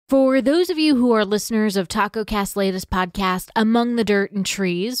For those of you who are listeners of TacoCast's latest podcast, Among the Dirt and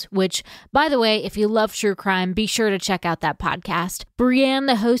Trees, which, by the way, if you love true crime, be sure to check out that podcast. Brienne,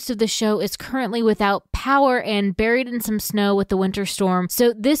 the host of the show, is currently without power and buried in some snow with the winter storm,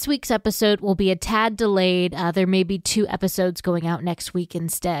 so this week's episode will be a tad delayed. There may be 2 episodes going out next week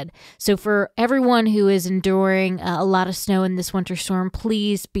instead. So for everyone who is enduring a lot of snow in this winter storm,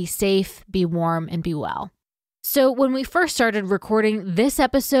 please be safe, be warm, and be well. So when we first started recording this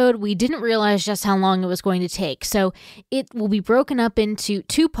episode, we didn't realize just how long it was going to take. So it will be broken up into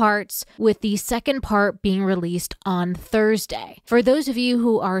 2 parts, with the second part being released on Thursday. For those of you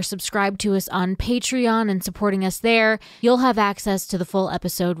who are subscribed to us on Patreon and supporting us there, you'll have access to the full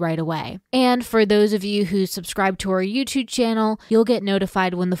episode right away. And for those of you who subscribe to our YouTube channel, you'll get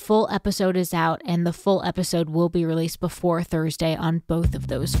notified when the full episode is out, and the full episode will be released before Thursday on both of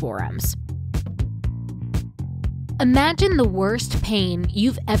those forums. Imagine the worst pain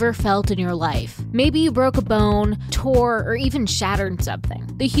you've ever felt in your life. Maybe you broke a bone, tore, or even shattered something.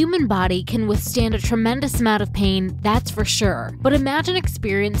 The human body can withstand a tremendous amount of pain, that's for sure. But imagine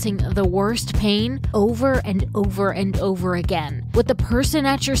experiencing the worst pain over and over and over again, with the person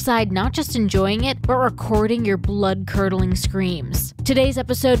at your side not just enjoying it, but recording your blood-curdling screams. Today's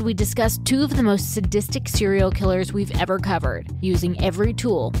episode, we discuss 2 of the most sadistic serial killers we've ever covered, using every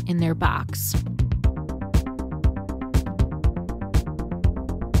tool in their box.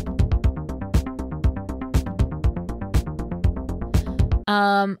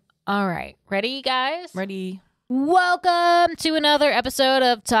 All right. Ready, guys? Ready. Welcome to another episode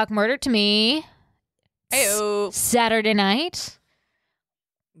of Talk Murder to Me. Heyo. Saturday night.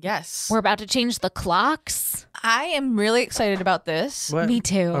 Yes. We're about to change the clocks. I am really excited about this. What? Me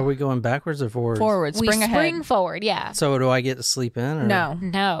too. Are we going backwards or forwards? Forward. Spring ahead. Spring forward, yeah. So do I get to sleep in? Or? No.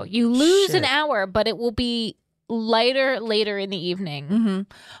 No. You lose Shit. an hour, but it will be later in the evening. Mm-hmm.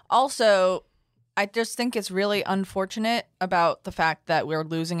 Also, I just think it's really unfortunate about the fact that we're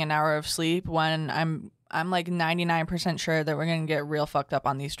losing an hour of sleep when I'm like 99% sure that we're going to get real fucked up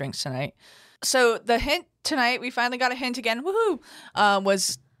on these drinks tonight. So the hint tonight, we finally got a hint again, woohoo,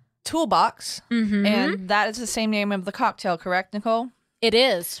 was ToolBox. Mm-hmm. And that is the same name of the cocktail, correct, Nicole? It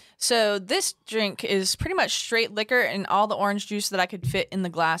is. So this drink is pretty much straight liquor and all the orange juice that I could fit in the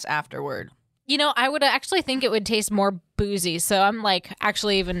glass afterward. You know, I would actually think it would taste more boozy, so I'm like,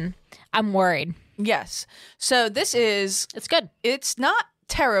 I'm worried. Yes. So this is... It's good. It's not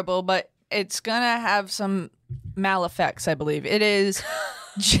terrible, but it's going to have some maleffects, I believe. It is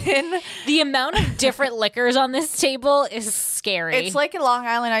gin. The amount of different liquors on this table is scary. It's like a Long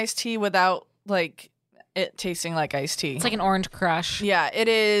Island iced tea without, like, it tasting like iced tea. It's like an Orange Crush. Yeah, it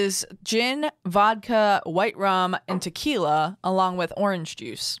is gin, vodka, white rum, and tequila, along with orange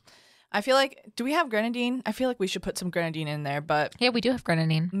juice. I feel like, do we have grenadine? I feel like we should put some grenadine in there, but Yeah, we do have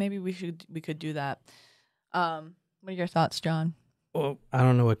grenadine. maybe we could do that. What are your thoughts, John? Well, I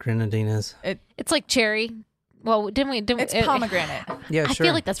don't know what grenadine is. It's like cherry. Well, It's pomegranate. Yeah, I sure.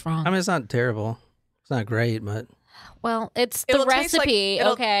 feel like that's wrong. I mean, it's not terrible. It's not great, but... Well, it's the It'll taste recipe, like,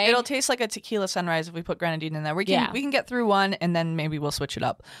 okay? It'll taste like a tequila sunrise if we put grenadine in there. We can get through one and then maybe we'll switch it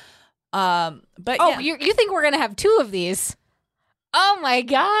up. But oh, yeah. you think we're going to have 2 of these? Oh my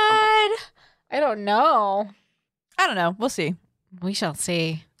God. I don't know. I don't know. We'll see. We shall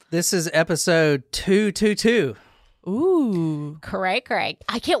see. This is episode 222. Ooh. Correct.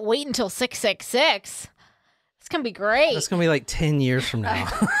 I can't wait until 666. It's going to be great. That's going to be like 10 years from now.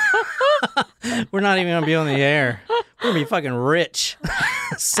 We're not even going to be on the air. We're going to be fucking rich.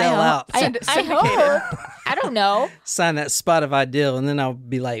 Sell out. I hope. I don't know. Sign that Spotify deal, and then I'll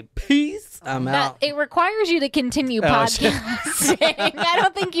be like, peace. I'm out. It requires you to continue podcasting. I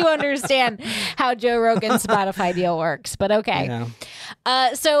don't think you understand how Joe Rogan's Spotify deal works, but okay.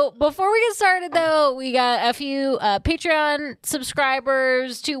 Yeah. So before we get started, though, we got a few Patreon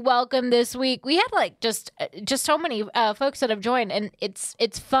subscribers to welcome this week. We had like just so many folks that have joined, and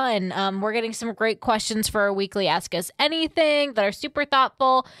it's fun. We're getting some great questions for our weekly Ask Us Anything that are super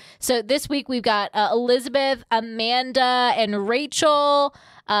thoughtful. So this week we've got Elizabeth, Amanda, and Rachel.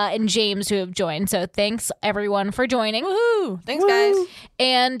 And James who have joined. So thanks everyone for joining. Woohoo! Thanks, guys.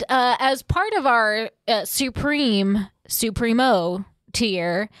 And as part of our Supremo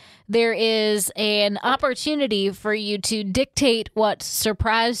tier, there is an opportunity for you to dictate what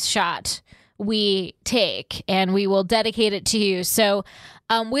surprise shot we take, and we will dedicate it to you. So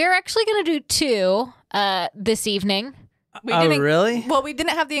we're actually going to do 2 this evening. Really? Well, we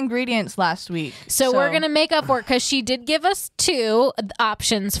didn't have the ingredients last week. So we're going to make up for it because she did give us 2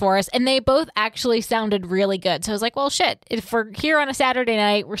 options for us, and they both actually sounded really good. So I was like, well, shit, if we're here on a Saturday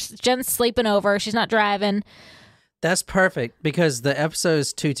night, Jen's sleeping over, she's not driving. That's perfect because the episode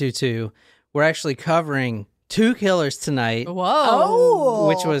is 222. We're actually covering 2 killers tonight. Whoa.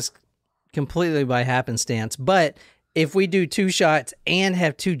 Which was completely by happenstance. But if we do 2 shots and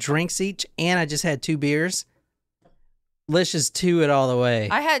have 2 drinks each, and I just had 2 beers, let's just 2 it all the way.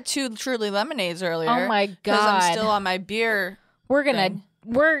 I had 2 Truly Lemonades earlier. Oh my God. Because I'm still on my beer.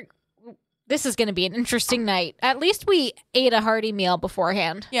 This is gonna be an interesting night. At least we ate a hearty meal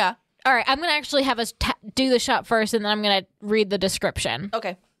beforehand. Yeah. All right, I'm gonna actually have us do the shot first, and then I'm gonna read the description.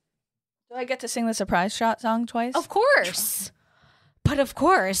 Okay. Do I get to sing the surprise shot song twice? Of course. But of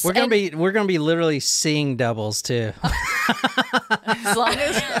course. We're gonna be literally seeing doubles too. As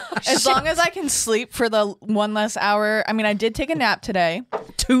long as I can sleep for the 1 less hour. I mean, I did take a nap today.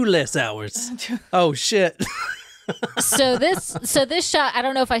 2 less hours. Oh shit. So this shot, I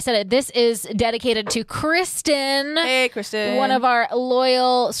don't know if I said it, this is dedicated to Kristen. Hey, Kristen. One of our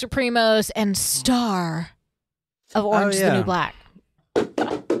loyal Supremos and star of Orange is the New Black.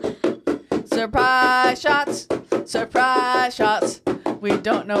 Surprise shots. Surprise shots. We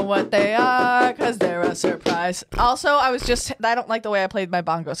don't know what they are because they're a surprise. Also, I don't like the way I played my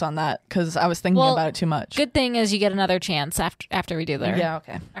bongos on that because I was thinking about it too much. Good thing is you get another chance after we do our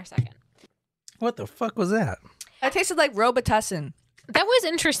second. What the fuck was that? That tasted like Robitussin. That was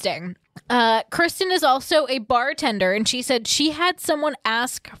interesting. Kristen is also a bartender, and she said she had someone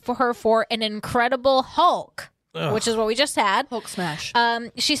ask for her for an Incredible Hulk, which is what we just had. Hulk smash.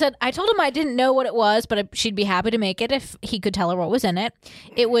 She said, I told him I didn't know what it was, but she'd be happy to make it if he could tell her what was in it.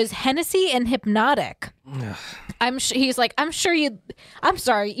 It was Hennessy and Hypnotic. He's like, I'm sorry,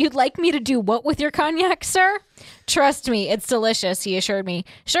 you'd like me to do what with your cognac, sir? Trust me, it's delicious, he assured me.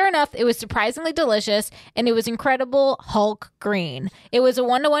 Sure enough, it was surprisingly delicious, and it was Incredible Hulk Green. It was a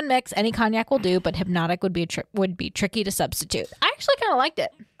 1-to-1 mix. Any cognac will do, but Hypnotic would be tricky to substitute. I actually kind of liked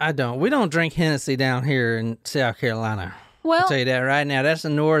it. I don't. We don't drink Hennessy down here in South Carolina. Well, I'll tell you that right now. That's a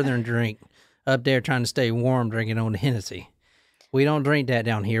northern drink up there trying to stay warm drinking on the Hennessy. We don't drink that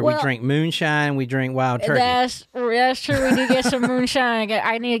down here. We drink moonshine. We drink wild turkey. That's true. We do get some moonshine.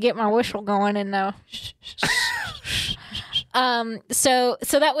 I need to get my whistle going and So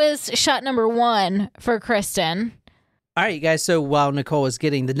that was shot number 1 for Kristen. All right, you guys. So while Nicole is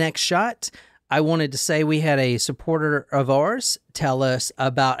getting the next shot, I wanted to say we had a supporter of ours tell us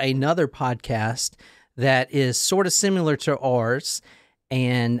about another podcast that is sort of similar to ours.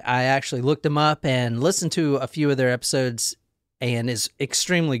 And I actually looked them up and listened to a few of their episodes, and is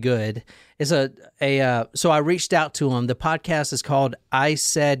extremely good. So I reached out to him. The podcast is called I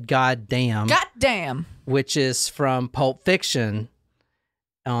Said Goddamn. Goddamn. Which is from Pulp Fiction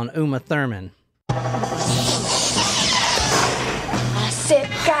on Uma Thurman. I said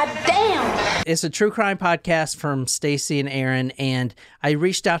goddamn. It's a true crime podcast from Stacy and Aaron, and I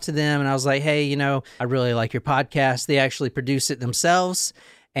reached out to them and I was like, hey, I really like your podcast. They actually produce it themselves,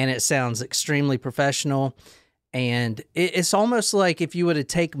 and it sounds extremely professional. And it's almost like if you were to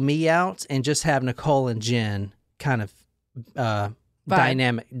take me out and just have Nicole and Jen kind of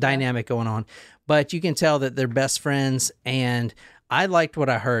dynamic going on. But you can tell that they're best friends, and I liked what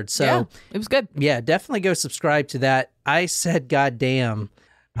I heard. So yeah, it was good. Yeah, definitely go subscribe to that. I Said Goddamn.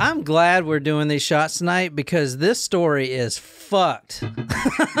 I'm glad we're doing these shots tonight because this story is fucked.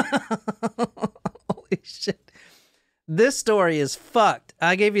 Holy shit. This story is fucked.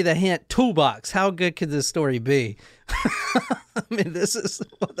 I gave you the hint, ToolBox. How good could this story be? I mean, this is,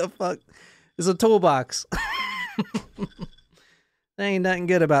 what the fuck? It's a toolbox. There ain't nothing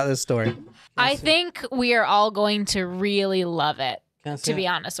good about this story. I think we are all going to really love it, to be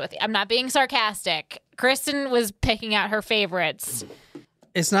honest with you. I'm not being sarcastic. Kristen was picking out her favorites.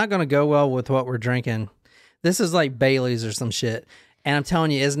 It's not going to go well with what we're drinking. This is like Bailey's or some shit. And I'm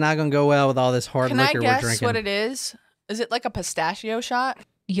telling you, it's not going to go well with all this hard liquor we're drinking. Can I guess what it is? Is it like a pistachio shot?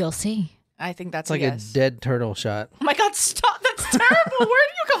 You'll see. I think that's like a dead turtle shot. Oh my God, stop. That's terrible. Where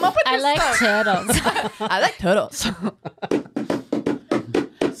do you come up with this stuff? I like turtles. I like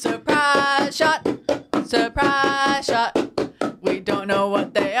turtles. Surprise shot. Surprise shot. We don't know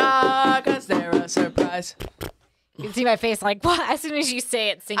what they are because they're a surprise. You can see my face like, what? As soon as you say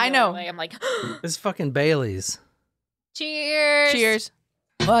it singularly, I know. I'm like, It's fucking Bailey's. Cheers. Cheers.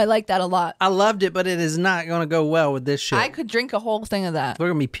 Oh, I like that a lot. I loved it, but it is not going to go well with this shit. I could drink a whole thing of that. We're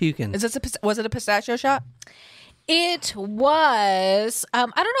going to be puking. Was it a pistachio shot? It was, I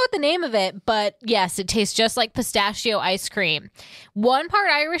don't know what the name of it, but yes, it tastes just like pistachio ice cream. 1 part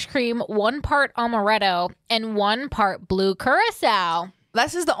Irish cream, 1 part amaretto, and 1 part blue curacao.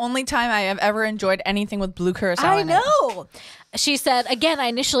 This is the only time I have ever enjoyed anything with blue curacao I in it. know. She said, again, I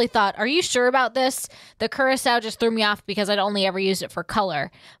initially thought, are you sure about this? The curacao just threw me off because I'd only ever used it for color.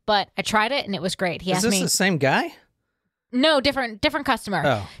 But I tried it and it was great. He is asked this me, the same guy? No, different customer.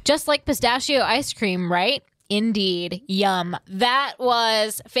 Oh. Just like pistachio ice cream, right? Indeed. Yum. That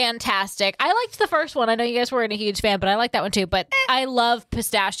was fantastic. I liked the first one. I know you guys weren't a huge fan, but I like that one too. But I love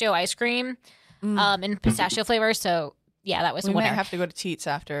pistachio ice cream and pistachio flavor. So, yeah, that was We a might winner. have to go to Teats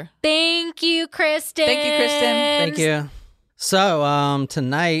after. Thank you, Kristen. Thank you, Kristen. Thank you. So,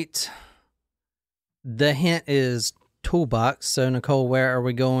 tonight, the hint is ToolBox. So, Nicole, where are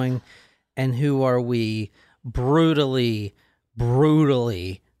we going and who are we brutally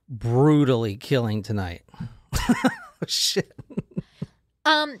killing tonight? Oh, shit.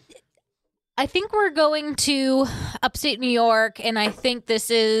 I think we're going to upstate New York, and I think this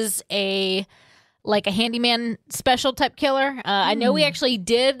is a handyman special type killer. I know we actually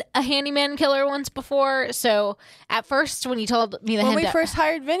did a handyman killer once before, so at first when you told me the When we first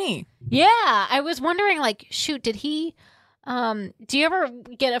hired Vinny. yeah, I was wondering, like, shoot, did he? Do you ever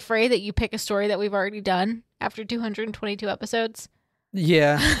get afraid that you pick a story that we've already done after 222 episodes?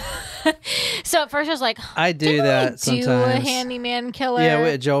 Yeah, So at first I was like, I do didn't that we sometimes. do a handyman killer? Yeah,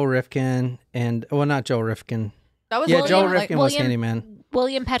 with Joel Rifkin and, well, not Joel Rifkin. That was Yeah, William, Joel like- Rifkin was William- handyman.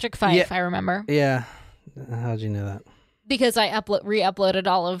 William Patrick Fife, Yeah. I remember. Yeah. How'd you know that? Because I re-uploaded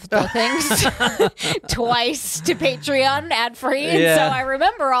all of the things twice to Patreon ad-free, and Yeah. so I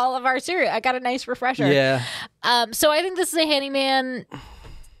remember all of our series. I got a nice refresher. Yeah. So I think this is a handyman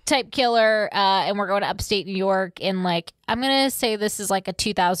type killer, and we're going to upstate New York in, like, I'm going to say this is like a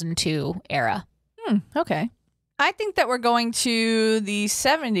 2002 era. Okay. I think that we're going to the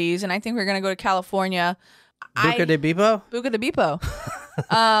 70s, and I think we're going to go to California. Buca de Beppo? Buca de Beppo.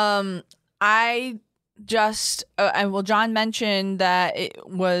 I just, John mentioned that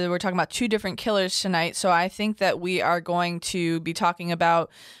we're talking about two different killers tonight, so I think that we are going to be talking about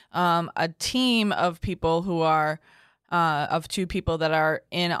a team of people who are, of two people that are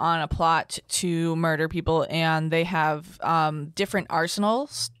in on a plot to murder people, and they have different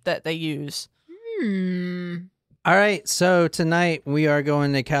arsenals that they use. All right, so tonight we are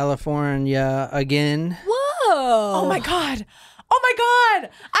going to California again. Whoa! Oh my god! Oh my god!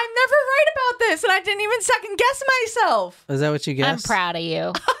 I'm never right about this, and I didn't even second guess myself. Is that what you I'm guessed? proud of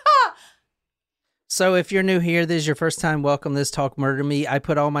you. So if you're new here, this is your first time, welcome. This Talk Murder Me. I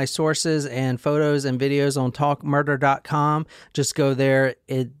put all my sources and photos and videos on talkmurder.com. Just go there.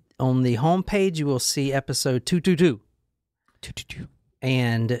 On the homepage, you will see episode 222.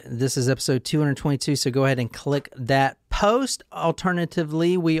 And this is episode 222, so go ahead and click that post.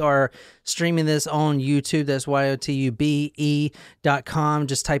 Alternatively, we are streaming this on YouTube. That's YOTUBE.com.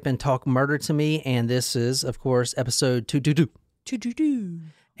 Just type in Talk Murder to Me, and this is, of course, episode 222.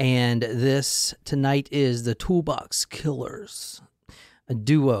 And this tonight is the ToolBox Killers, a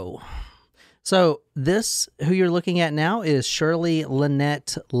duo. So this, who you're looking at now, is Shirley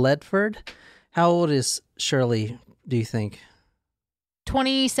Lynette Ledford. How old is Shirley, do you think?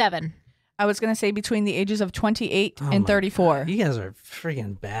 27. I was going to say between the ages of 28 Oh and my 34. You guys are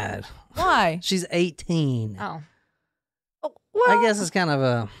freaking bad. Why? She's 18. Oh. Well, I guess it's kind of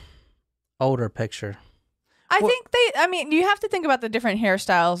a older picture. I mean, you have to think about the different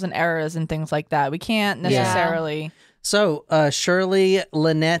hairstyles and eras and things like that. We can't necessarily. So Shirley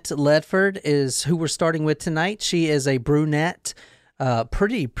Lynette Ledford is who we're starting with tonight. She is a brunette,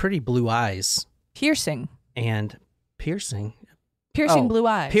 pretty blue eyes. Piercing. And piercing. Piercing Oh, blue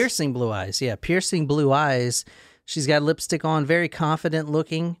eyes. Piercing blue eyes. Yeah, piercing blue eyes. She's got lipstick on, very confident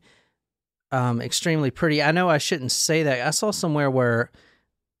looking, extremely pretty. I know I shouldn't say that. I saw somewhere where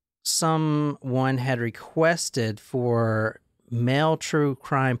someone had requested for male true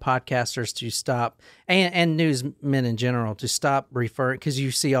crime podcasters to stop, and newsmen in general, to stop referring, because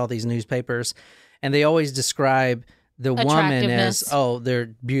you see all these newspapers, and they always describe the woman as, oh, they're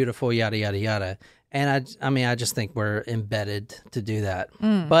beautiful, yada, yada, yada. And I mean, I just think we're embedded to do that.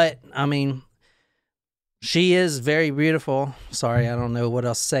 But, I mean, she is very beautiful. Sorry, I don't know what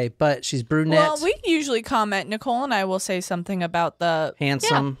else to say, but she's brunette. Well, we usually comment, Nicole and I will say something about the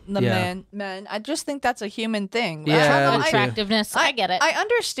handsome. men. I just think that's a human thing. Yeah, I- Attractiveness. I get it. I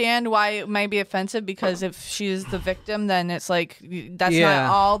understand why it might be offensive, because if she's the victim, then it's like that's Yeah. not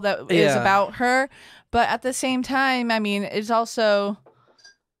all that is Yeah. about her. But at the same time, I mean, it's also,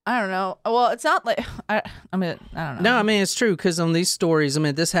 I don't know. Well, it's not like I don't know. No, I mean, it's true, because on these stories, I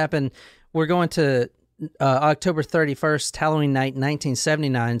mean, this happened, we're going to October 31st, Halloween night,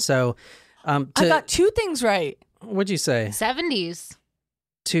 1979. So, I got two things right. what'd you say? 70s.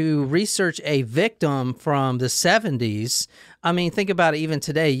 To research a victim from the 70s, I mean, think about it. Even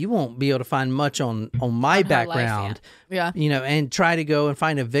today, you won't be able to find much on my On her life, background. Yeah. You know, and try to go and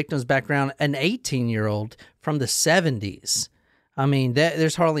find a victim's background, an 18-year-old from the 70s. I mean,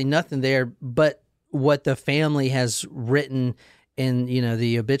 there's hardly nothing there. But what the family has written in,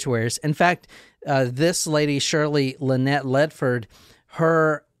 the obituaries. In fact, this lady, Shirley Lynette Ledford,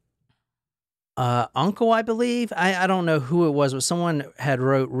 her uncle, I believe, I don't know who it was, but someone had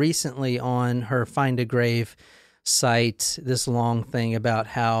wrote recently on her Find a Grave site this long thing about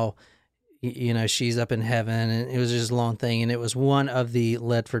how, she's up in heaven, and it was just a long thing, and it was one of the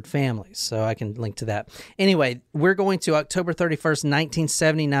Ledford families, so I can link to that. Anyway, we're going to October 31st,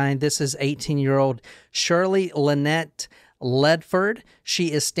 1979. This is 18-year-old Shirley Lynette Ledford.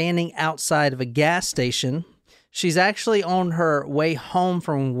 She is standing outside of a gas station. She's actually on her way home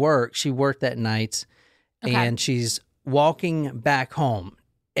from work. She worked that night, and she's walking back home.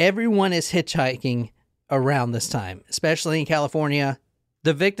 Everyone is hitchhiking around this time, especially in California.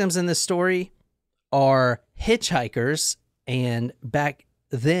 The victims in this story are hitchhikers, and back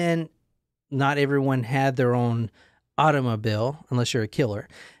then, not everyone had their own automobile unless you're a killer.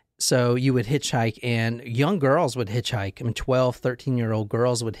 So you would hitchhike, and young girls would hitchhike. I mean, 12, 13-year-old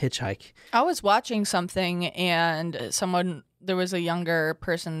girls would hitchhike. I was watching something, and there was a younger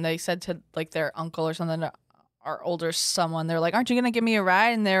person, they said to, like, their uncle or something, or older someone, they're like, aren't you going to give me a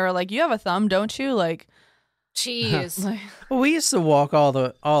ride? And they were like, you have a thumb, don't you? Like, jeez. Well, we used to walk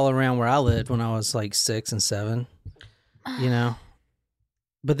all around where I lived when I was like 6 and 7,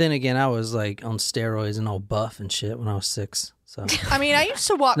 But then again, I was like on steroids and all buff and shit when I was 6. So I mean, I used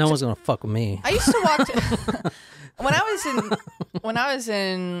to walk. No one's gonna fuck with me. I used to walk when I was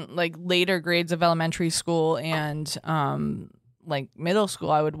in like later grades of elementary school and like middle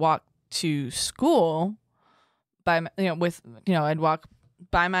school. I would walk to school I'd walk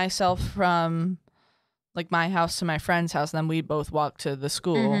by myself from like my house to my friend's house, and then we'd both walk to the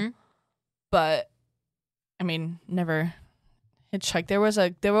school. Mm-hmm. But I mean, never hitchhike. There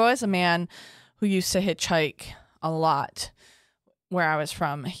was a man who used to hitchhike a lot where I was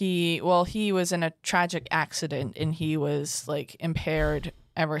from. He was in a tragic accident, and he was like impaired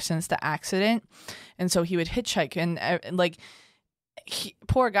ever since the accident, and so he would hitchhike, and like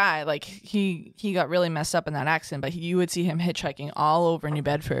poor guy, like he got really messed up in that accident, but you would see him hitchhiking all over New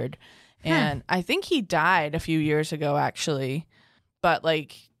Bedford, and I think he died a few years ago actually, but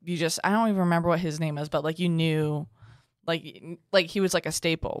like I don't even remember what his name was, but like you knew. Like he was like a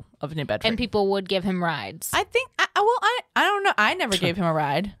staple of New Bedford, and people would give him rides. I think. I don't know. I never gave him a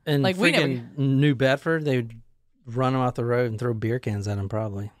ride. And like New Bedford, they would run him off the road and throw beer cans at him.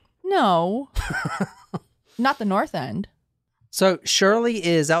 Probably. No, not the North End. So Shirley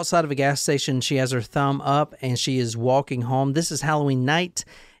is outside of a gas station. She has her thumb up, and she is walking home. This is Halloween night.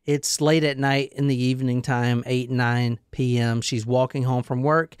 It's late at night in the evening time, 8, 9 p.m. She's walking home from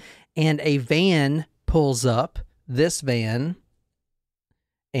work, and a van pulls up. This van,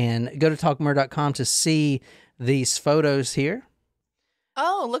 and go to talkmurder.com to see these photos here.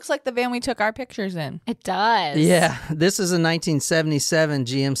 Oh, looks like the van we took our pictures in. It does. Yeah, this is a 1977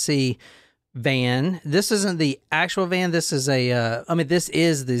 GMC van. This isn't the actual van. This is this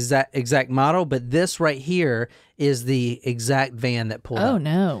is the exact model, but this right here is the exact van that pulled up. Oh,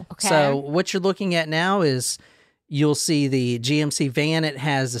 no. Okay. So what you're looking at now is you'll see the GMC van. It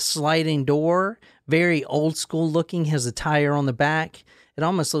has a sliding door. Very old school looking, has a tire on the back. It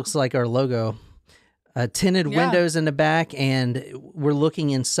almost looks like our logo. Tinted windows in the back, and we're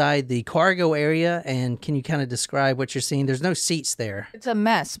looking inside the cargo area. And can you kind of describe what you're seeing? There's no seats there. It's a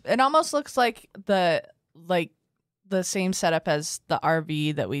mess. It almost looks like the same setup as the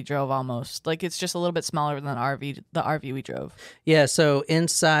RV that we drove almost. Like it's just a little bit smaller than the RV we drove. Yeah, so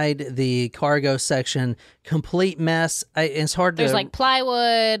inside the cargo section, complete mess. It's hard to... There's like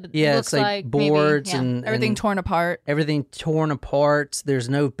plywood. Yeah, looks it's like boards maybe, and... Everything torn apart. Everything torn apart. There's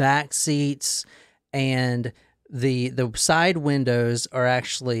no back seats, and the side windows are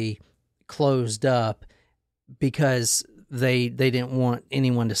actually closed up because... They didn't want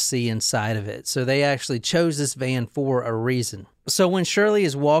anyone to see inside of it. So they actually chose this van for a reason. So when Shirley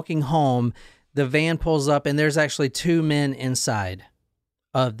is walking home, the van pulls up, and there's actually 2 men inside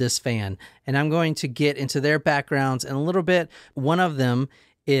of this van. And I'm going to get into their backgrounds in a little bit. One of them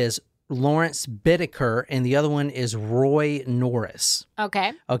is Lawrence Bittaker, and the other one is Roy Norris.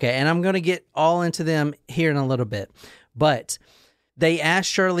 Okay. Okay, and I'm going to get all into them here in a little bit. But... they asked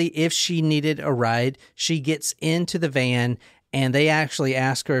Shirley if she needed a ride. She gets into the van, and they actually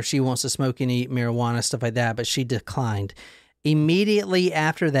ask her if she wants to smoke and eat marijuana, stuff like that, but she declined. Immediately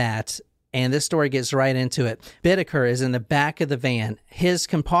after that, and this story gets right into it, Bittaker is in the back of the van. His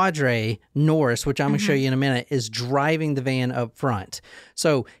compadre, Norris, which I'm going to show you in a minute, is driving the van up front.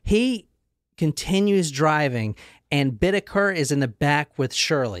 So he continues driving, and Bittaker is in the back with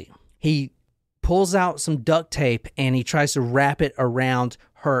Shirley. He pulls out some duct tape, and he tries to wrap it around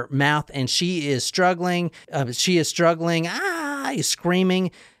her mouth, and she is struggling. He's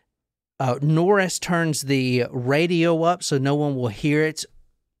screaming. Norris turns the radio up so no one will hear it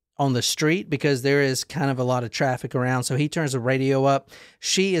on the street because there is kind of a lot of traffic around. So he turns the radio up.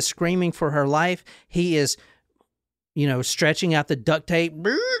 She is screaming for her life. He is, stretching out the duct tape,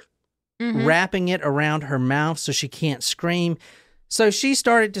 wrapping it around her mouth so she can't scream. So she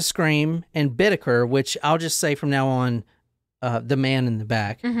started to scream, and Bittaker, which I'll just say from now on, the man in the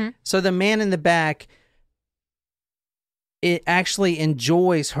back. So the man in the back, it actually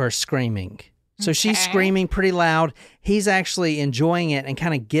enjoys her screaming. So she's screaming pretty loud. He's actually enjoying it and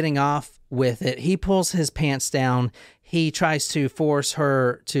kind of getting off with it. He pulls his pants down. He tries to force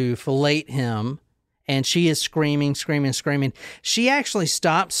her to fillet him, and she is screaming. She actually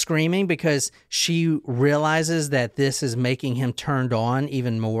stops screaming because she realizes that this is making him turned on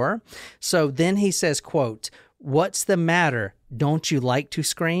even more. So then he says, quote, "What's the matter? Don't you like to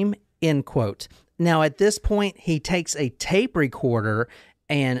scream?" End quote. Now, at this point, he takes a tape recorder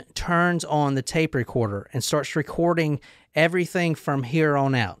and turns on the tape recorder and starts recording everything from here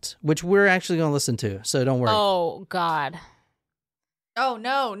on out, which we're actually going to listen to, so don't worry. Oh, God. Oh,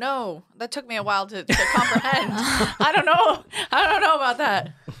 no. That took me a while to comprehend. I don't know about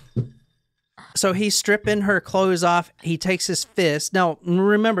that. So he's stripping her clothes off. He takes his fist. Now,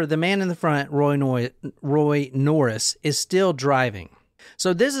 remember, the man in the front, Roy Norris, is still driving.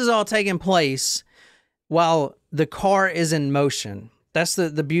 So this is all taking place while the car is in motion. That's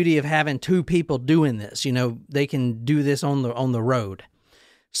the beauty of having two people doing this. They can do this on the road.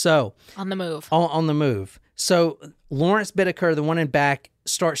 So on the move. On the move. So Lawrence Bittaker, the one in back,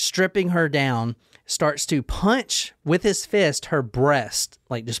 starts stripping her down, starts to punch with his fist her breast,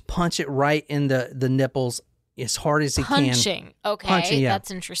 like just punch it right in the nipples as hard as he can. Punching. Okay, Punching, yeah.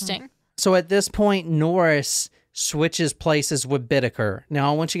 That's interesting. So at this point, Norris switches places with Bittaker.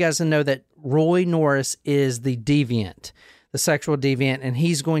 Now, I want you guys to know that Roy Norris is the deviant, the sexual deviant, and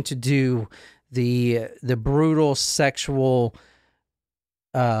he's going to do the brutal sexual,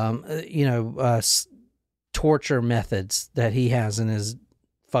 torture methods that he has in his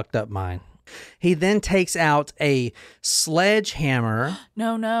fucked up mind. He then takes out a sledgehammer.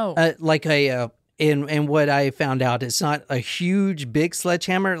 No. And what I found out, it's not a huge, big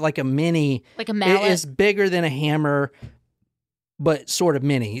sledgehammer, like a mini. Like a mallet? It is bigger than a hammer, but sort of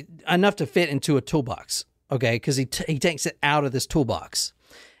mini. Enough to fit into a toolbox, okay? Because he takes it out of this toolbox.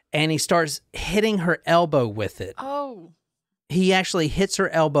 And he starts hitting her elbow with it. Oh. He actually hits her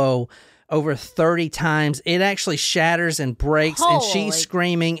elbow over 30 times. It actually shatters and breaks, and she's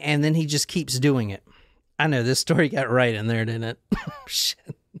screaming, and then he just keeps doing it. I know, this story got right in there, didn't it?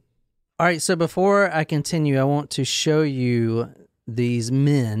 Shit. All right, so before I continue, I want to show you these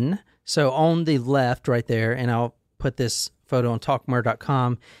men. So on the left right there, and I'll put this photo on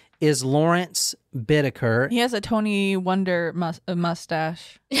talkmurder.com, is Lawrence Bittaker. He has a Tony Wonder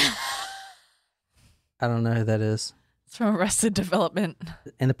mustache. I don't know who that is. It's from Arrested Development.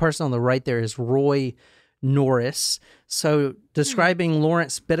 And the person on the right there is Roy Norris. So describing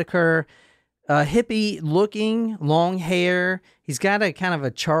Lawrence Bittaker, hippie-looking, long hair. He's got a kind of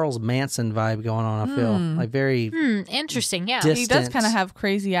a Charles Manson vibe going on, I feel. Like very interesting, yeah. distant. He does kind of have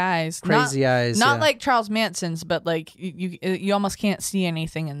crazy eyes. Crazy eyes, Not yeah. like Charles Manson's, but like you almost can't see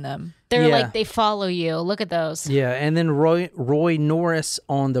anything in them. They're Yeah. like, they follow you. Look at those. Yeah, and then Roy Norris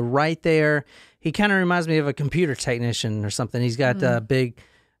on the right there. He kind of reminds me of a computer technician or something. He's got big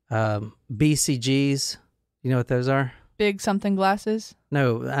BCGs. You know what those are? Big something glasses?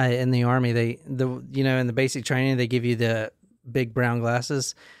 No, in the Army, in the basic training, they give you the big brown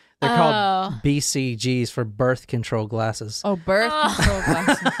glasses. They're called BCGs for birth control glasses. Oh, birth control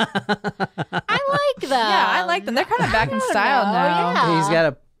glasses. I like them. Yeah, I like them. They're kind of back in style now. Yeah. He's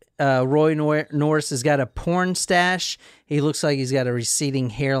got Roy Norris has got a porn stash. He looks like he's got a receding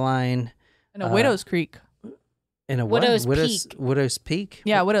hairline. And a Widow's Creek. In a Widow's what? Peak. Widow's Peak?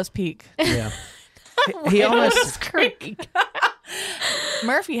 Yeah, Widow's Peak. Yeah. He almost... Creek.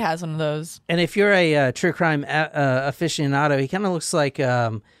 Murphy has one of those. And if you're a true crime aficionado, he kind of looks like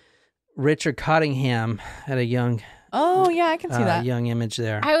Richard Cottingham at a young... Oh, yeah, I can see that. Young image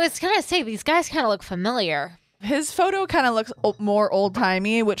there. I was going to say, these guys kind of look familiar. His photo kind of looks more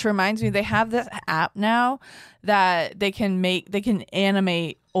old-timey, which reminds me they have this app now that they can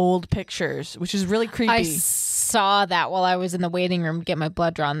animate old pictures, which is really creepy. I saw that while I was in the waiting room to get my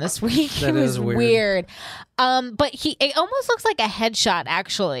blood drawn this week. That it was is weird. But it almost looks like a headshot,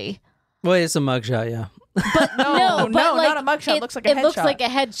 actually. Well, it's a mugshot, yeah. But No, but like, not a mugshot. It looks like a It looks headshot. like a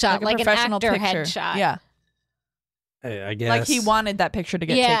headshot, like an professional actor picture. headshot. Yeah. I guess. Like he wanted that picture to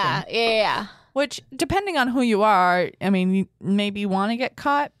get Yeah, taken. yeah. Which, depending on who you are, I mean, you maybe want to get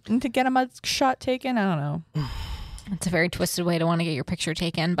caught and to get a mug shot taken. I don't know. It's a very twisted way to want to get your picture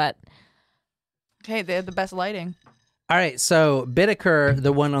taken, but Hey, they have the best lighting. All right, so Bittaker,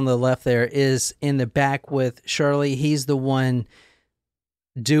 the one on the left there, is in the back with Shirley. He's the one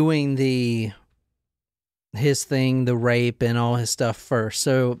doing his thing, the rape and all his stuff first.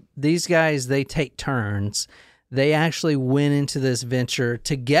 So these guys, they take turns. They actually went into this venture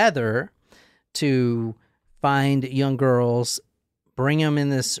together to find young girls, bring them in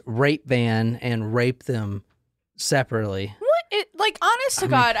this rape van, and rape them separately. Honest to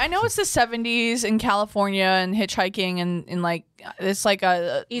God, I know it's the 70s in California and hitchhiking and like it's like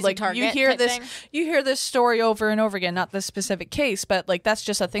a Easy like target you hear type this thing. you hear this story over and over again, not this specific case, but like that's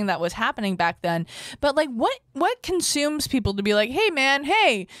just a thing that was happening back then. But like what consumes people to be like, hey man,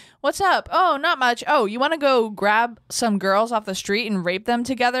 hey, what's up? Oh, not much. Oh, you want to go grab some girls off the street and rape them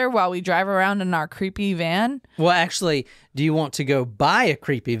together while we drive around in our creepy van? Well, actually, do you want to go buy a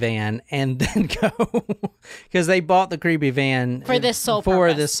creepy van and then go? Because they bought the creepy van For this sole for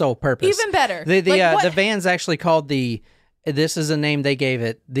purpose. this sole purpose. Even better. The van's actually called this is a name they gave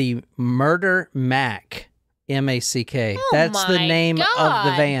it, the Murder Mac, M-A-C-K. Oh That's the my name of the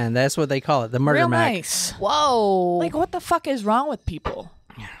God. van. That's what they call it, the Murder Real Mac. nice. whoa. Like, what the fuck is wrong with people?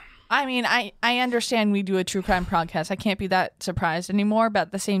 I mean, I understand we do a true crime podcast. I can't be that surprised anymore. But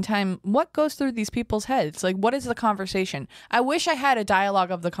at the same time, what goes through these people's heads? Like, what is the conversation? I wish I had a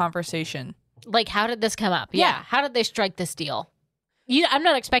dialogue of the conversation. Like, how did this come up? Yeah. How did they strike this deal? I'm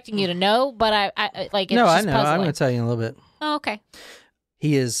not expecting you to know, but I like. It's No, I just know. Puzzling. I'm going to tell you in a little bit. Oh, okay.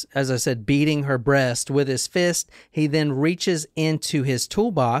 He is, as I said, beating her breast with his fist. He then reaches into his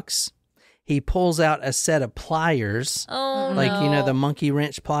toolbox. He pulls out a set of pliers, Oh, like, no. you know, the monkey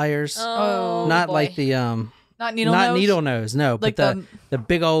wrench pliers. Oh, Not boy. like the Not needle not nose? needle nose, no, Like but the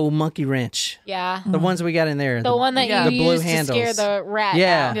big old monkey wrench. Yeah. The ones we got in there. The one that Yeah. you the blue used handles. to scare the rat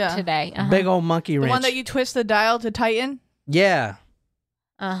Yeah. out Yeah. today. Uh-huh. Big old monkey The wrench. one that you twist the dial to tighten? Yeah.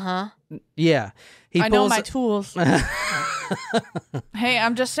 Uh-huh. Yeah. He I know pulls- my tools. Hey,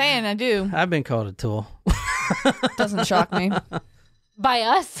 I'm just saying, I do. I've been called a tool. Doesn't shock me. By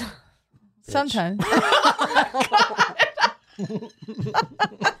us? Sometimes.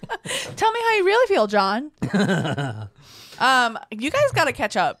 Tell me how you really feel, John. You guys got to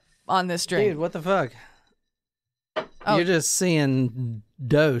catch up on this drink. Dude, what the fuck? Oh. You're just seeing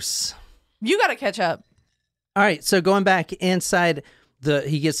dose. You got to catch up. All right, so going back inside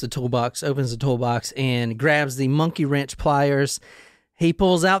he gets the toolbox, opens the toolbox, and grabs the monkey wrench pliers. He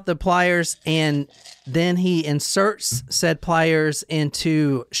pulls out the pliers, and then he inserts said pliers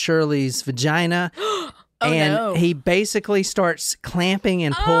into Shirley's vagina. And no. he basically starts clamping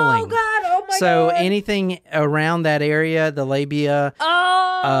and pulling. Oh, God. Oh, my So God. anything around that area, the labia,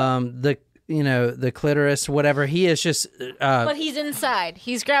 the clitoris, whatever, he is just But he's inside.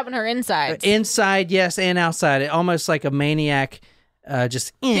 He's grabbing her inside. inside, yes, and outside. Almost like a maniac.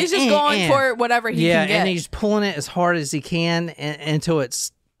 He's just going for whatever he can get. and he's pulling it as hard as he can until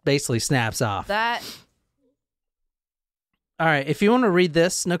it basically snaps off. That. All right, if you want to read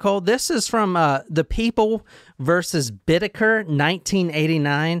this, Nicole, this is from The People versus Bittaker,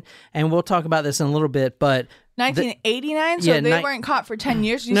 1989, and we'll talk about this in a little bit, but 1989? So yeah, they weren't caught for 10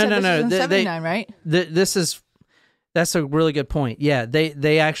 years? You No, said no, this no. was in They- 79, right? that's a really good point. Yeah,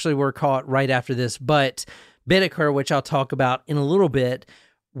 they actually were caught right after this, but Bittaker, which I'll talk about in a little bit,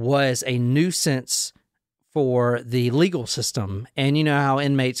 was a nuisance for the legal system. And you know how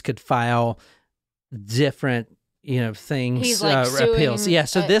inmates could file different, things, He's like suing, appeals. Yeah,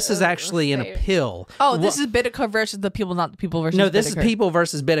 so this is actually an state. appeal. Oh, this is Bittaker versus the people, not the people versus No, this Bittaker. is People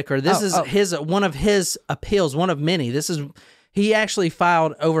versus Bittaker. This Oh, is one of his appeals, one of many. He actually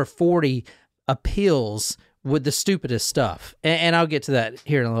filed over 40 appeals with the stupidest stuff. And I'll get to that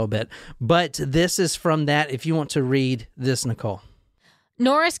here in a little bit. But this is from that, if you want to read this, Nicole.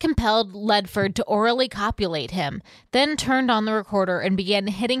 Norris compelled Ledford to orally copulate him, then turned on the recorder and began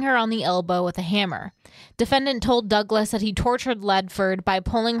hitting her on the elbow with a hammer. Defendant told Douglas that he tortured Ledford by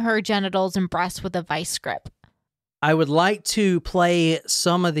pulling her genitals and breasts with a vice grip. I would like to play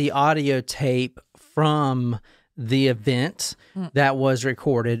some of the audio tape from the event that was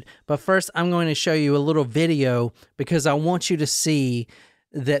recorded. But first, I'm going to show you a little video because I want you to see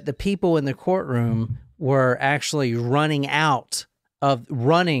that the people in the courtroom were actually running out of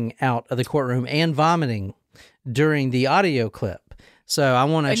the courtroom and vomiting during the audio clip. So I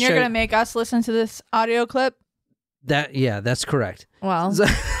want to And show you're going to make us listen to this audio clip? that. Yeah, that's correct. Well,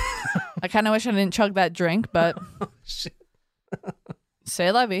 I kind of wish I didn't chug that drink, but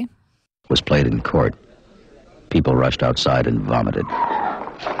say levy. Was played in court. People rushed outside and vomited.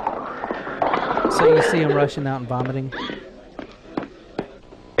 So you see him rushing out and vomiting?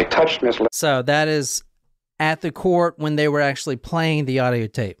 They touched Miss. So that is at the court when they were actually playing the audio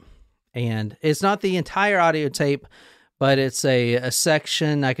tape. And it's not the entire audio tape, but it's a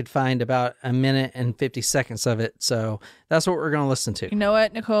section. I could find about a minute and 50 seconds of it. So that's what we're going to listen to. You know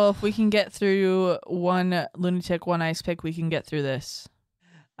what, Nicole? If we can get through one lunatic, one ice pick, we can get through this.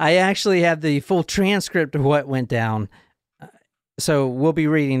 I actually have the full transcript of what went down. So we'll be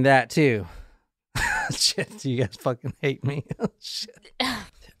reading that too. Shit, you guys fucking hate me. Shit.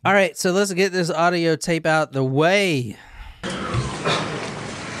 All right, so let's get this audio tape out the way.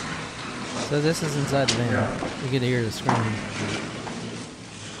 So this is inside the van. You get to hear the screaming.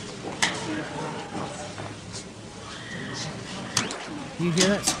 You hear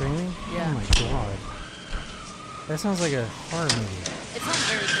that screaming? Yeah. Oh my god. That sounds like a horror movie. It sounds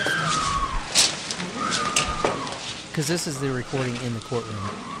very distant. Because this is the recording in the courtroom.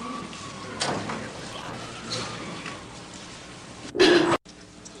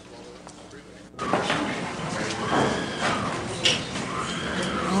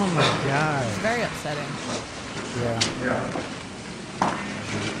 Oh my god. It's very upsetting. Yeah.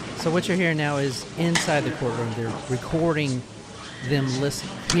 So what you're hearing now is inside the courtroom. They're recording them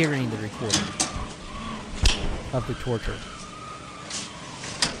hearing the recording of the torture.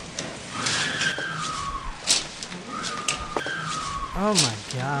 Oh my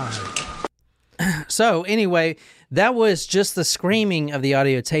god. So anyway, that was just the screaming of the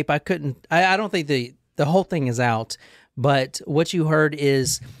audio tape. I don't think the whole thing is out, but what you heard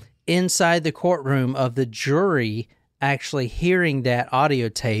is inside the courtroom of the jury actually hearing that audio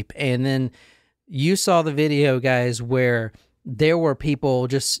tape. And then you saw the video, guys, where there were people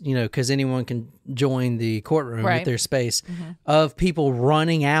just, because anyone can join the courtroom with their space, of people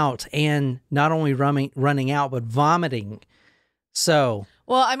running out, and not only running out, but vomiting. So,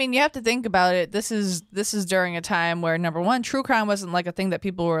 well, I mean, you have to think about it. This is during a time where, number one, true crime wasn't like a thing that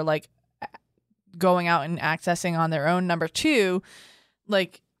people were like going out and accessing on their own. Number two,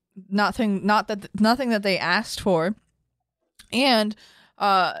 like nothing that they asked for, and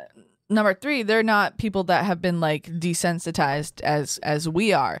number three, they're not people that have been like desensitized as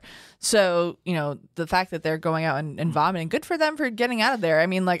we are. So, the fact that they're going out and vomiting, good for them for getting out of there. I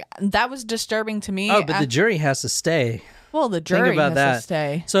mean, like, that was disturbing to me. Oh, but the jury has to stay. Well, the jury has to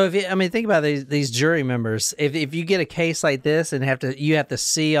stay. So think about these jury members. If you get a case like this and you have to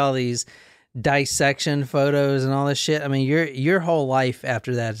see all these dissection photos and all this shit, I mean, your whole life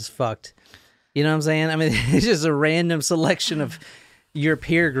after that is fucked. You know what I'm saying? I mean, it's just a random selection of your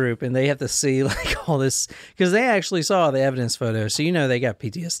peer group, and they have to see like all this because they actually saw the evidence photos, so they got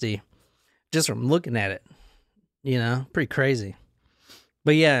PTSD just from looking at it. Pretty crazy.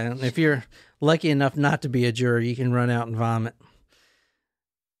 But yeah, if you're lucky enough not to be a juror, you can run out and vomit.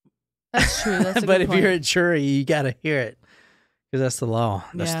 That's true. That's a but good if point. you're a jury, you got to hear it because that's the law.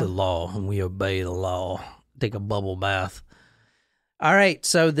 That's the law, and we obey the law. Take a bubble bath. All right,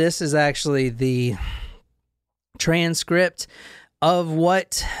 so this is actually the transcript of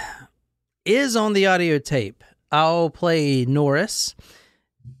what is on the audio tape. I'll play Norris,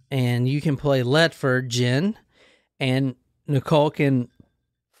 and you can play Ledford, Jen, and Nicole can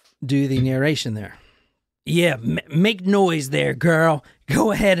do the narration there. Yeah, make noise there, girl. Go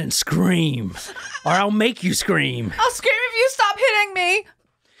ahead and scream, or I'll make you scream. I'll scream if you stop hitting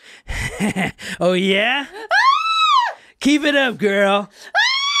me. Oh, yeah? Keep it up, girl.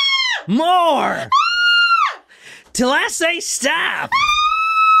 More. Till I say stop.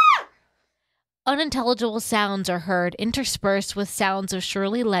 Unintelligible sounds are heard, interspersed with sounds of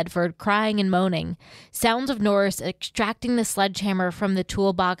Shirley Ledford crying and moaning. Sounds of Norris extracting the sledgehammer from the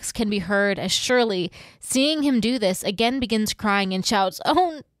toolbox can be heard as Shirley, seeing him do this, again begins crying and shouts,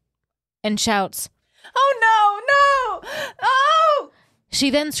 "Oh!" and shouts, "Oh, no, no! Oh!" She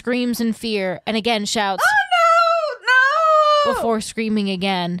then screams in fear and again shouts, "Oh, no, no!" before screaming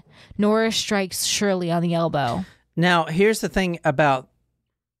again. Norris strikes Shirley on the elbow. Now, here's the thing about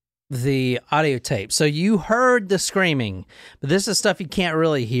the audio tape. So you heard the screaming, but this is stuff you can't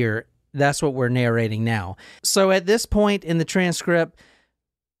really hear. That's what we're narrating now. So at this point in the transcript,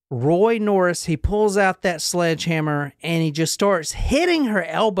 Roy Norris, he pulls out that sledgehammer and he just starts hitting her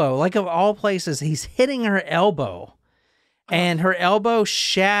elbow. Like of all places, he's hitting her elbow. And her elbow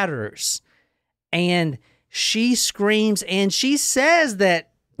shatters. And she screams and she says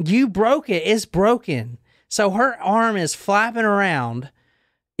that you broke it. It's broken. So her arm is flapping around.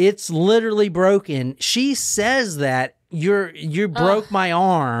 It's literally broken. She says that you broke my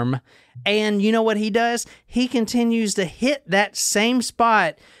arm. And you know what he does? He continues to hit that same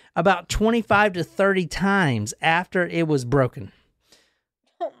spot about 25 to 30 times after it was broken.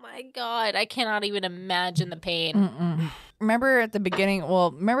 Oh my my God. I cannot even imagine the pain. Remember at the beginning,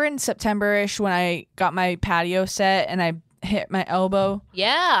 remember in September-ish when I got my patio set and I hit my elbow?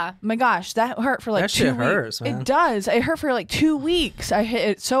 Yeah. Oh my gosh, that hurt for like That 2 shit weeks. hurts, man. It does. It hurt for like 2 weeks. I hit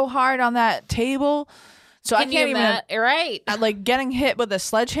it so hard on that table. So I can't even... You're right. Like getting hit with a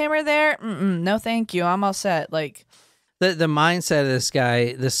sledgehammer there? No, thank you. I'm all set. Like... The mindset of this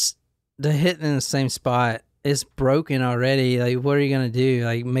guy, the hitting in the same spot is broken already. Like, what are you gonna do?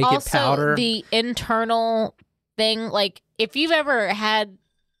 Like, make it powder? The internal thing, like if you've ever had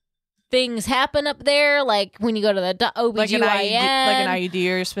things happen up there, like when you go to the OBGYN, like an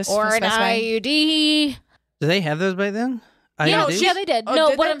IUD or an IUD. Do they have those back then? Yeah, IUDs? yeah, they did. Oh, no,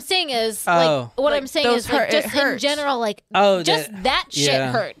 did what they? I'm saying is, those hurt. just It hurts. in general, like, that shit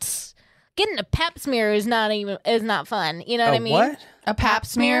hurts. Getting a pap smear is not fun. You know what I mean? What? A pap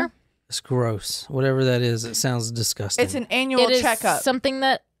smear? It's gross. Whatever that is, it sounds disgusting. It's an annual It is checkup. something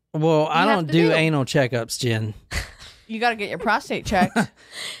that Well, I have don't to do do. anal checkups, Jen. You got to get your prostate checked.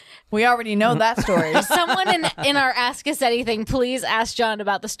 We already know that story. someone in our Ask Us Anything, please ask John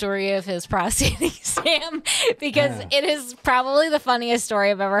about the story of his prostate exam, because it is probably the funniest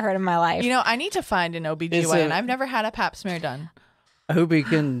story I've ever heard in my life. You know, I need to find an OBGYN. I've never had a pap smear done.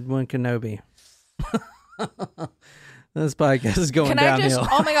 Obi-Wan Kenobi. This podcast is going Can downhill. I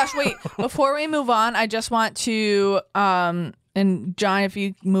just... Oh my gosh, wait. Before we move on, I just want to... And John, if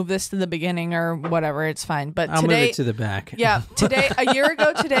you move this to the beginning or whatever, it's fine. But I'll today... move it to the back. Yeah, a year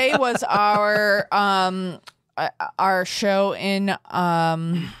ago today was our show in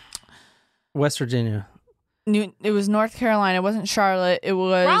West Virginia. It was North Carolina. It wasn't Charlotte. It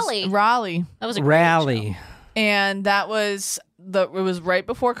was Raleigh. That was a Rally. And that was it was right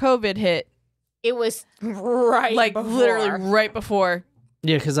before COVID hit. It was right before. Literally right before.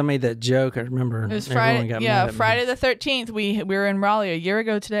 Yeah, because I made that joke. I remember. It was everyone Friday. got Yeah, mad at me. Friday the 13th. We were in Raleigh a year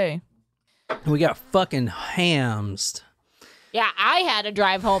ago today. We got fucking hamsed. Yeah, I had to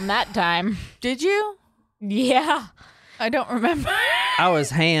drive home that time. Did you? Yeah. I don't remember. I was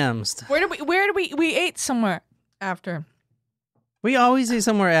hamsed. Where did we ate somewhere after? We always eat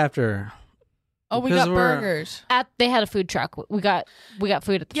somewhere after. Oh, we Because got we're- burgers. They had a food truck. We got food at the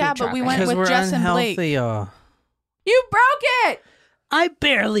food truck. but we right? went Because with we're Jess and unhealthy, Blake. y'all. You broke it. I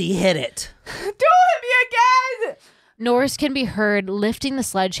barely hit it. Don't hit me again. Norris can be heard lifting the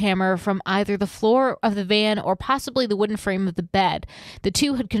sledgehammer from either the floor of the van or possibly the wooden frame of the bed the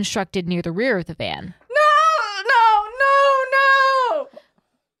two had constructed near the rear of the van. No.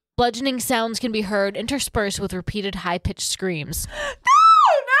 Bludgeoning sounds can be heard interspersed with repeated high-pitched screams. No.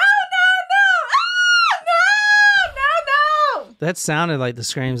 That sounded like the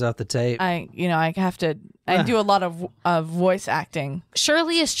screams off the tape. I do a lot of voice acting.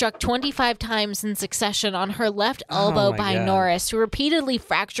 Shirley is struck 25 times in succession on her left elbow my by God. Norris, who repeatedly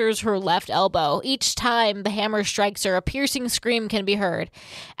fractures her left elbow. Each time the hammer strikes her, a piercing scream can be heard.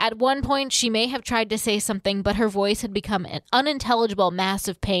 At one point, she may have tried to say something, but her voice had become an unintelligible mass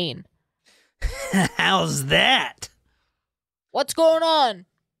of pain. How's that? What's going on?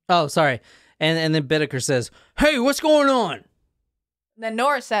 Oh, sorry. And then Bittaker says, "Hey, what's going on?" Then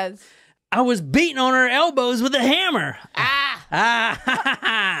Norris says, I was beating on her elbows with a hammer.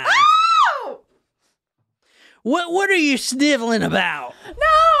 Ah! "Oh! What are you sniveling about? No!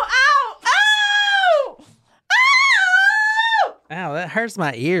 Ow! Ow! Ow! Ow, that hurts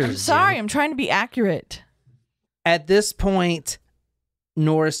my ears. I'm sorry. Jen. I'm trying to be accurate. At this point,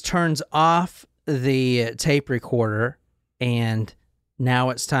 Norris turns off the tape recorder, and now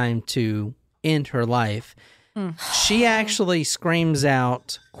it's time to end her life. She actually screams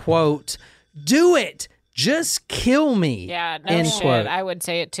out, quote, "Do it! Just kill me!" Yeah, no end shit. quote. I would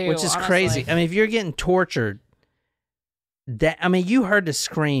say it too. Which is honestly. crazy. I mean, if you're getting tortured, you heard the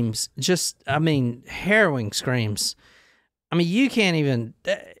screams, harrowing screams. I mean, you can't even,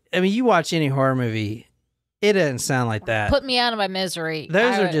 you watch any horror movie, it doesn't sound like that. Put me out of my misery.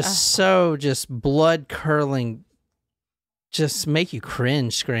 Those are just blood curdling, just make you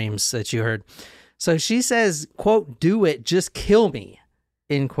cringe screams that you heard. So she says, quote, "Do it, just kill me,"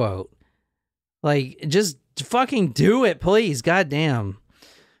 end quote. Like, just fucking do it, please. Goddamn.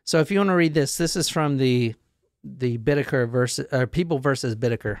 So if you want to read this is from the Bittaker versus People versus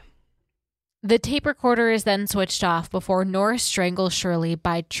Bittaker. The tape recorder is then switched off before Norris strangles Shirley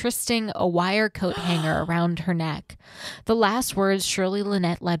by twisting a wire coat hanger around her neck. The last words Shirley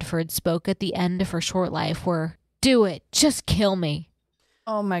Lynette Ledford spoke at the end of her short life were, "Do it, just kill me."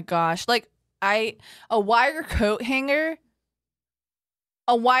 Oh my gosh. Like, a wire coat hanger,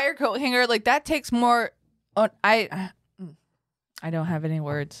 like that takes more. I don't have any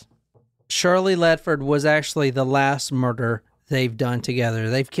words. Shirley Ledford was actually the last murder they've done together.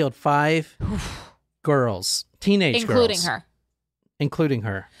 They've killed 5 girls, teenage girls. Including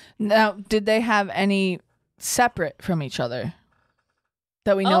her. Now, did they have any separate from each other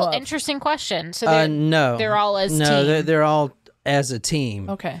that we know of? Interesting question. So no. They're all as No, team. they're all as a team.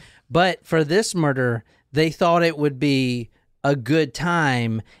 Okay. But for this murder, they thought it would be a good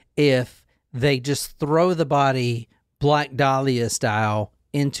time if they just throw the body Black Dahlia style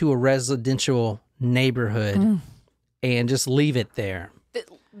into a residential neighborhood and just leave it there.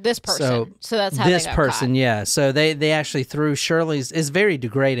 This person. So that's how this they got person, caught. yeah. So they actually threw Shirley's. It's very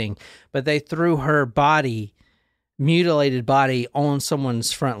degrading, but they threw her body, mutilated body, on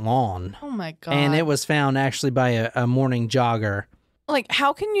someone's front lawn. Oh my God. And it was found actually by a morning jogger. Like,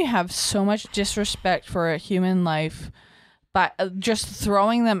 how can you have so much disrespect for a human life by just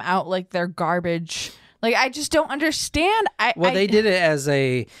throwing them out like they're garbage? Like, I just don't understand. They did it as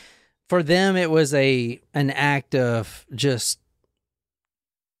for them, it was an act of just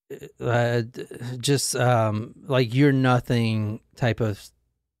like you're nothing type of,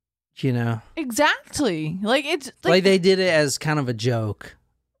 Exactly. Like, it's like they did it as kind of a joke,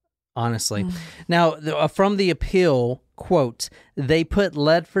 honestly. Now, from the appeal, quote, they put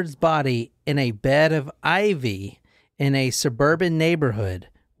Ledford's body in a bed of ivy in a suburban neighborhood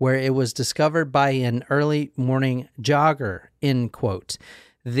where it was discovered by an early morning jogger, end quote.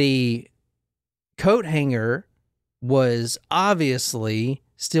 The coat hanger was obviously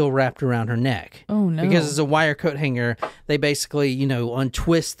still wrapped around her neck. Oh, no. Because it's a wire coat hanger. They basically,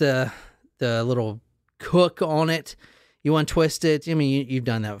 untwist the little hook on it. You untwist it. I mean, you've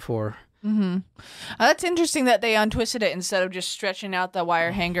done that before. Mm-hmm. That's interesting that they untwisted it instead of just stretching out the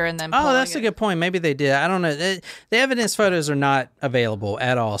wire hanger and then Oh, that's a good point. Maybe they did. I don't know. The evidence photos are not available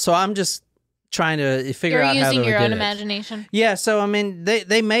at all. So I'm just trying to figure out how they did it. You're using your own imagination? Yeah, so I mean,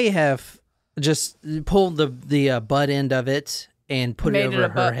 they may have just pulled the butt end of it and put it over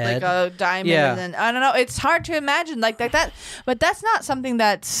her head. Like a diamond. Yeah. And then, I don't know. It's hard to imagine like that. But that's not something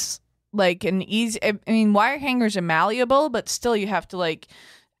that's like an easy... I mean, wire hangers are malleable, but still you have to like...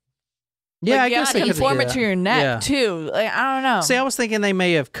 Yeah, I guess you they could conform it to your neck too. Like, I don't know. See, I was thinking they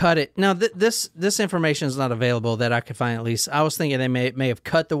may have cut it. Now, this information is not available that I could find. At least I was thinking they may have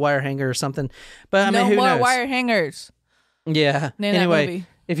cut the wire hanger or something. But I mean, who no more knows? wire hangers. Yeah. Name that anyway, movie.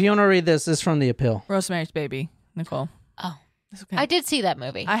 if you want to read this is from the appeal. Rosemary's Baby, Nicole. Oh, That's okay. I did see that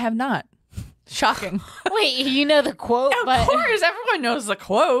movie. I have not. Shocking. Wait, you know the quote? Of course, everyone knows the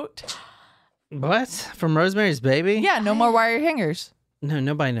quote. What? From Rosemary's Baby? Yeah, no more wire hangers. No,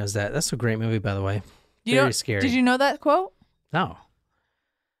 nobody knows that. That's a great movie, by the way. You Very scary. Did you know that quote? No.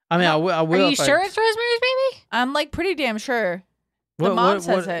 I mean, I will. Are you sure it's Rosemary's Baby? I'm like pretty damn sure. The mom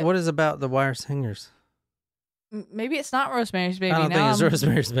says it. What is about the wire hangers? Maybe it's not Rosemary's Baby. I don't think it's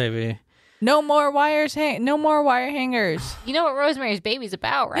Rosemary's Baby. No more wires. No more wire hangers. You know what Rosemary's Baby's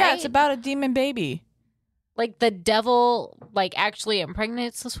about, right? Yeah, it's about a demon baby. Like the devil, like actually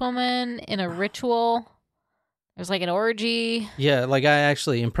impregnates this woman in a ritual. There's like an orgy. Yeah, like I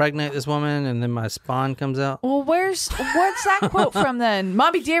actually impregnate this woman, and then my spawn comes out. Well, what's that quote from then?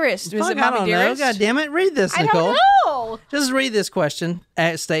 Mommy Dearest. Was it I Mommy don't Dearest? know. God damn it! Read this, I Nicole. don't know. Just read this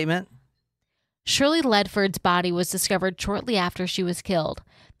statement. Shirley Ledford's body was discovered shortly after she was killed.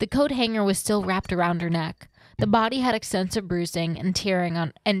 The coat hanger was still wrapped around her neck. The body had extensive bruising and tearing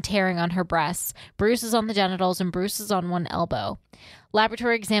on her breasts, bruises on the genitals, and bruises on one elbow.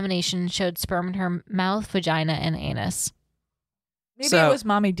 Laboratory examination showed sperm in her mouth, vagina, and anus. Maybe it was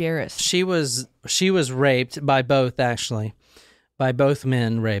Mommy Dearest. She was raped by both, actually, by both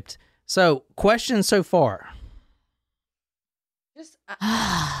men raped. So, questions so far. Just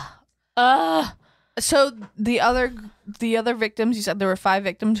so the other victims, you said there were 5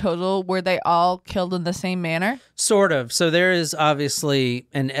 victims total. Were they all killed in the same manner? Sort of. So there is obviously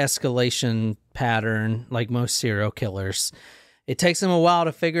an escalation pattern, like most serial killers. It takes them a while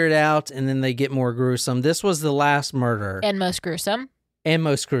to figure it out, and then they get more gruesome. This was the last murder. And most gruesome.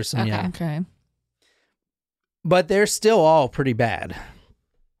 Okay. Yeah. Okay. But they're still all pretty bad,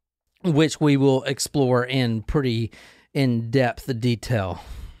 which we will explore in pretty in-depth detail.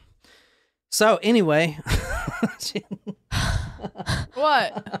 So, anyway.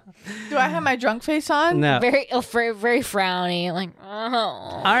 What? Do I have my drunk face on? No. Very frowny. Like, oh.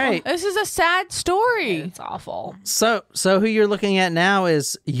 All right. This is a sad story. It's awful. So who you're looking at now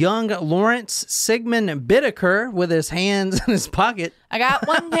is young Lawrence Sigmund Bittaker with his hands in his pocket. I got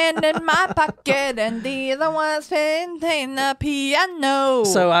one hand in my pocket and the other one's playing the piano.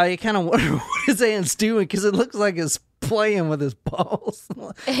 So I kind of wonder what his hand's doing because it looks like his playing with his balls.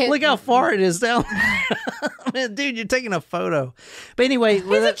 Look how far it is down there. Dude, you're taking a photo. But anyway,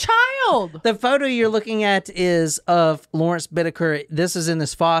 He's a child. the photo you're looking at is of Lawrence Bittaker. This is in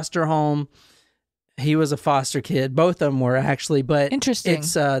his foster home. He was a foster kid. Both of them were actually, but Interesting.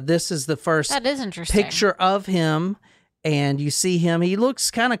 It's this is the first That is interesting. picture of him, and you see him. He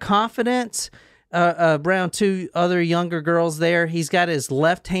looks kind of confident around two other younger girls there. He's got his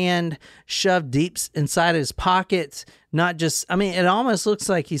left hand shoved deep inside his pocket. Not just, I mean, it almost looks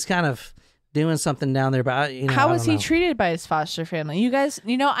like he's kind of doing something down there. But How was he treated by his foster family? You guys,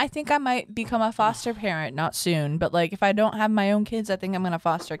 I think I might become a foster parent, not soon, but like if I don't have my own kids, I think I'm gonna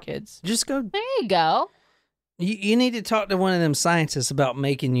foster kids. Just go. There you go. You need to talk to one of them scientists about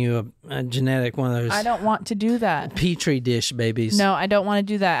making you a genetic one of those. I don't want to do that. Petri dish babies. No, I don't want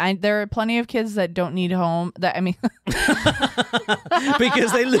to do that. There are plenty of kids that don't need home. Because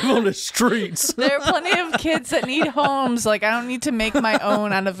they live on the streets. There are plenty of kids that need homes. Like I don't need to make my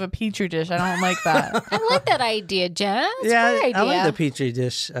own out of a petri dish. I don't like that. I like that idea, Jen. It's Yeah, a great idea. I like the petri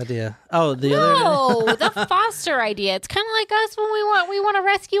dish idea. Oh, the other. No, the foster idea. It's kind of like us when we want to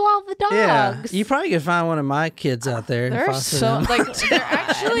rescue all the dogs. Yeah, you probably could find one of my kids out there. And They're foster so them. like they're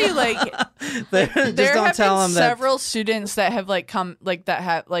actually like Just there don't have tell been them that. several students that have like come like that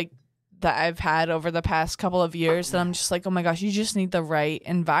have like that I've had over the past couple of years that I'm just like, oh my gosh, you just need the right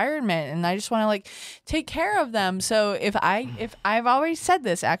environment, and I just want to like take care of them. So if I've already said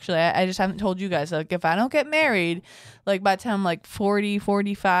this actually, I just haven't told you guys, like if I don't get married, like by the time I'm like 40,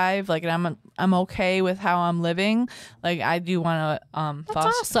 45, like and I'm okay with how I'm living, like I do want to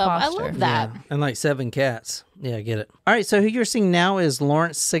That's awesome. I love that. And like 7 cats. Yeah, I get it. All right, so who you're seeing now is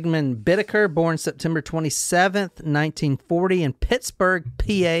Lawrence Sigmund Bittaker, born September 27th, 1940 in Pittsburgh,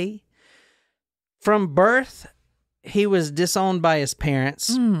 PA. From birth, he was disowned by his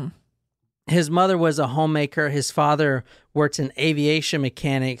parents. His mother was a homemaker. His father worked in aviation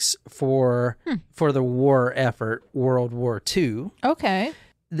mechanics for the war effort, World War II. Okay.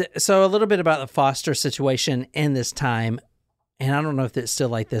 So a little bit about the foster situation in this time, and I don't know if it's still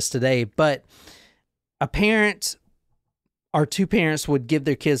like this today, but a parent or two parents would give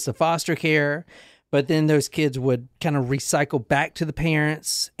their kids to foster care, but then those kids would kind of recycle back to the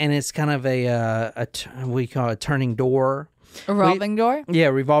parents, and it's kind of we call it a turning door. A revolving door? Yeah,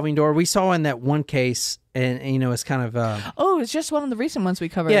 revolving door. We saw in that one case, and it's kind of... it's just one of the recent ones we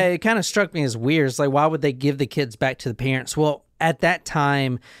covered. Yeah, it kind of struck me as weird. It's like, why would they give the kids back to the parents? Well, at that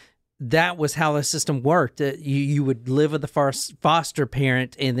time, that was how the system worked. You would live with the foster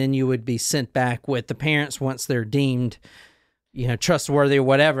parent, and then you would be sent back with the parents once they're deemed trustworthy or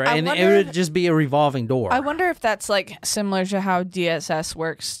whatever. And it would just be a revolving door. I wonder if that's like similar to how DSS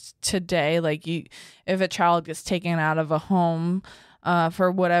works today. Like if a child gets taken out of a home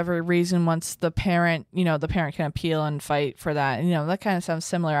for whatever reason, once the parent can appeal and fight for that. That kind of sounds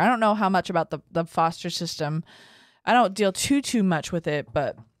similar. I don't know how much about the foster system. I don't deal too much with it,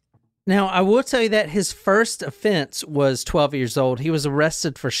 but... Now, I will tell you that his first offense was 12 years old. He was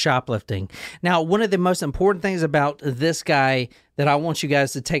arrested for shoplifting. Now, one of the most important things about this guy that I want you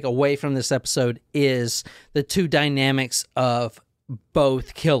guys to take away from this episode is the two dynamics of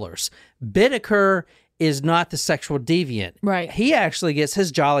both killers. Bittaker is not the sexual deviant. Right. He actually gets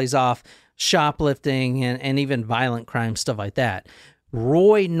his jollies off shoplifting and even violent crime, stuff like that.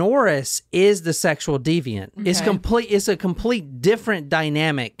 Roy Norris is the sexual deviant. Okay. It's a complete different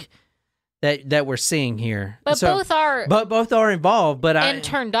dynamic that we're seeing here. But both are involved, but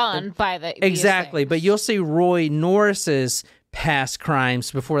turned on by the exactly. But you'll see Roy Norris's past crimes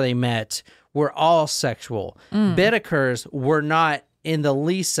before they met were all sexual. Bittaker's were not in the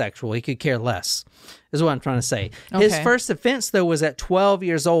least sexual. He could care less, is what I'm trying to say. Okay. His first offense, though, was at 12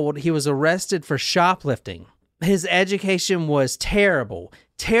 years old. He was arrested for shoplifting. His education was terrible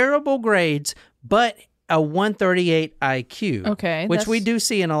grades, but a 138 IQ. Okay, which we do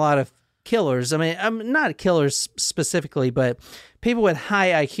see in a lot of killers. I mean, not killers specifically, but people with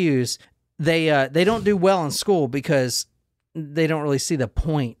high IQs, they don't do well in school because they don't really see the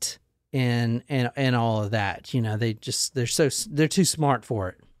point in all of that. They're too smart for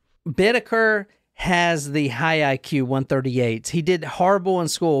it. Bittaker has the high IQ 138. He did horrible in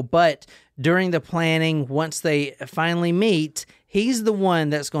school, but during the planning, once they finally meet, he's the one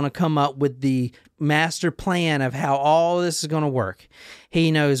that's going to come up with the master plan of how all this is going to work. He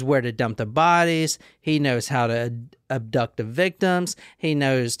knows where to dump the bodies. He knows how to abduct the victims. He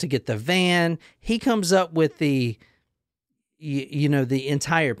knows to get the van. He comes up with the the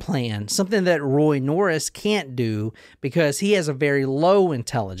entire plan, something that Roy Norris can't do because he has a very low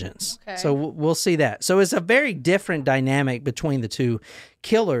intelligence. Okay. So we'll see that. So it's a very different dynamic between the two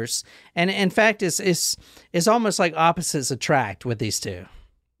killers. And in fact, it's almost like opposites attract with these two,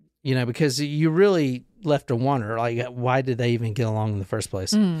 because you really left to wonder, like, why did they even get along in the first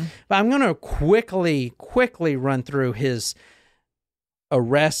place? But I'm going to quickly run through his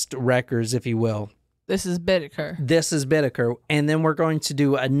arrest records, if you will. This is Bittaker. And then we're going to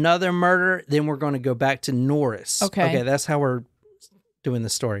do another murder. Then we're going to go back to Norris. Okay, that's how we're doing the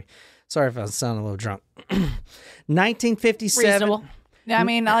story. Sorry if I sound a little drunk. 1957. Reasonable. Yeah, I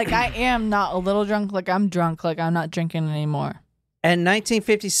mean, like, I am not a little drunk. Like, I'm drunk. Like, I'm not drinking anymore. In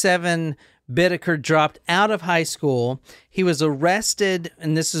 1957, Bittaker dropped out of high school. He was arrested,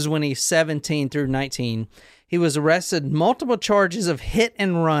 and this is when he's 17 through 19. He was arrested multiple charges of hit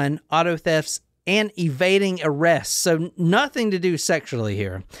and run, auto thefts, and evading arrests. So nothing to do sexually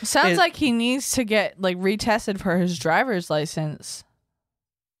here. Sounds like he needs to get retested for his driver's license.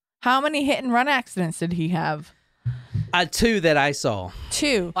 How many hit and run accidents did he have? 2 that I saw.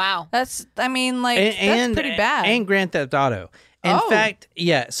 2. Wow. That's that's pretty bad. And Grand Theft Auto. In fact, in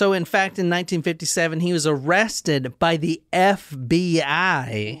 1957, he was arrested by the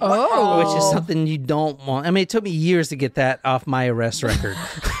FBI. Oh. Which is something you don't want. I mean, it took me years to get that off my arrest record.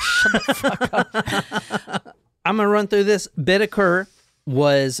 Shut the fuck up. I'm going to run through this. Bittaker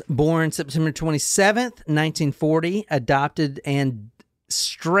was born September 27th, 1940, adopted and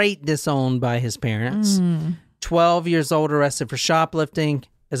straight disowned by his parents. 12 years old, arrested for shoplifting.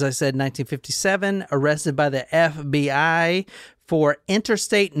 As I said, 1957, arrested by the FBI for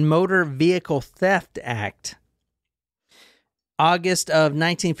Interstate Motor Vehicle Theft Act. August of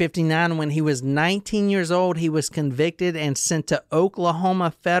 1959, when he was 19 years old, he was convicted and sent to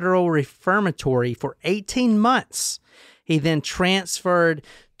Oklahoma Federal Reformatory for 18 months. He then transferred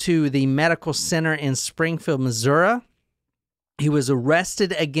to the medical center in Springfield, Missouri. He was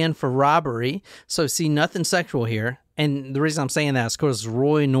arrested again for robbery. So see, nothing sexual here. And the reason I'm saying that is because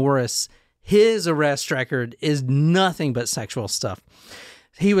Roy Norris, his arrest record is nothing but sexual stuff.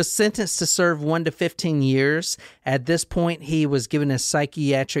 He was sentenced to serve 1 to 15 years. At this point, he was given a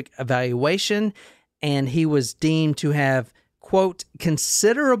psychiatric evaluation, and he was deemed to have, quote,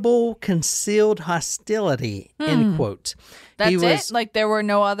 considerable concealed hostility, end quote. That's it? There were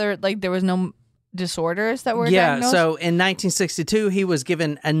no other, there was no disorders that were diagnosed? So in 1962, he was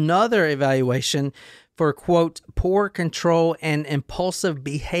given another evaluation for, quote, poor control and impulsive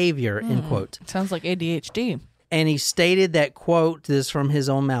behavior, end quote. Sounds like ADHD. And he stated that, quote, this is from his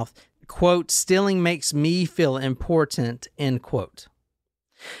own mouth, quote, stealing makes me feel important, end quote.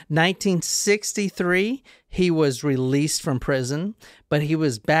 1963, he was released from prison, but he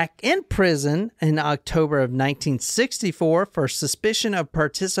was back in prison in October of 1964 for suspicion of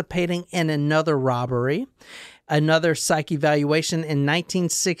participating in another robbery. Another psych evaluation in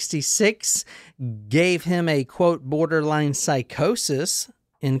 1966 gave him a, quote, borderline psychosis,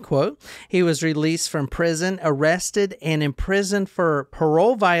 end quote. He was released from prison, arrested, and imprisoned for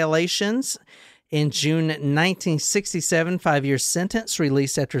parole violations. In June 1967, 5-year sentence,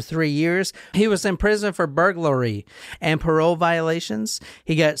 released after 3 years. He was in prison for burglary and parole violations.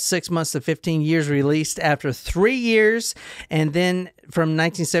 He got 6 months to 15 years, released after 3 years. And then from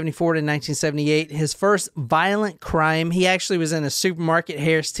 1974 to 1978, his first violent crime, he actually was in a supermarket,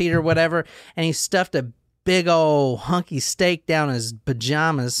 Harris Teeter, whatever, and he stuffed a big old hunky steak down his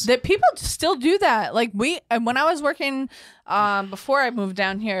pajamas. That people still do that. When I was working before I moved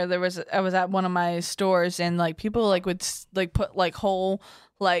down here, I was at one of my stores, and people would put whole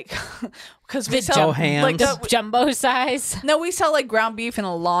because we sell ham, jumbo size. No, we sell ground beef in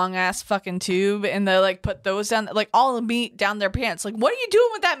a long ass fucking tube, and they put those down, all the meat down their pants. What are you doing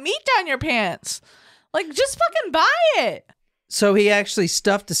with that meat down your pants? Just fucking buy it. So he actually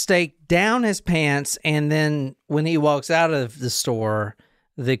stuffed a steak down his pants, and then when he walks out of the store,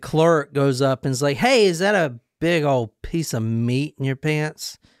 the clerk goes up and is like, hey, is that a big old piece of meat in your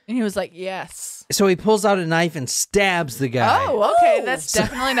pants? And he was like, yes. So he pulls out a knife and stabs the guy. Oh, okay. That's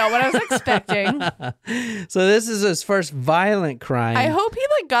definitely not what I was expecting. So this is his first violent crime. I hope he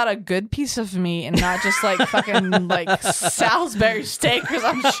got a good piece of meat and not just fucking Salisbury steak or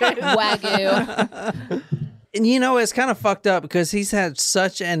some shit. Wagyu. And it's kind of fucked up because he's had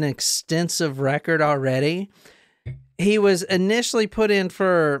such an extensive record already. He was initially put in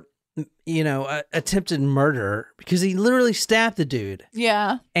for, attempted murder because he literally stabbed the dude.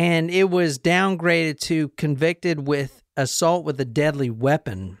 Yeah. And it was downgraded to convicted with assault with a deadly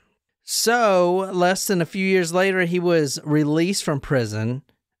weapon. So less than a few years later, he was released from prison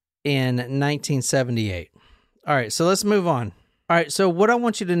in 1978. All right, so let's move on. All right, so what I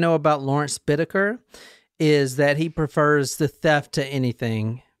want you to know about Lawrence Bittaker is that he prefers the theft to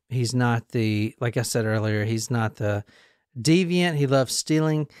anything. He's not like I said earlier, he's not the deviant. He loves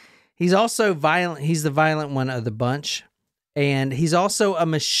stealing. He's also violent. He's the violent one of the bunch. And he's also a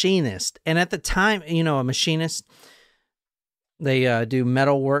machinist. And at the time, a machinist, they do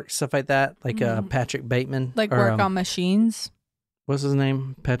metal work, stuff like that, like Patrick Bateman. Like work on machines. What's his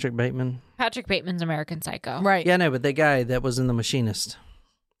name? Patrick Bateman? Patrick Bateman's American Psycho. Right. Yeah, no, but the guy that was in The Machinist.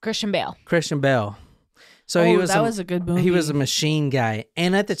 Christian Bale. So that was a good movie. He was a machine guy.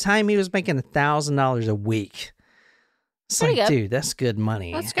 And at the time, he was making $1,000 a week. It's Pretty like, good. dude, that's good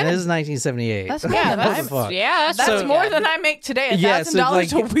money. That's And good. this is 1978. That's What good. the That's- fuck? Yeah, That's so more good. than I make today. Yeah, so,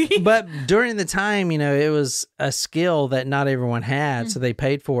 $1,000 a week. But during the time, it was a skill that not everyone had, so they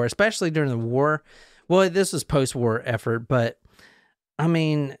paid for it, especially during the war. Well, this was post-war effort, but I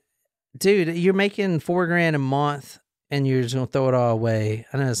mean, dude, you're making $4,000 a month and you're just gonna throw it all away.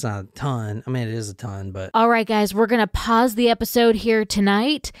 I know it's not a ton. I mean, it is a ton, but All right, guys, we're going to pause the episode here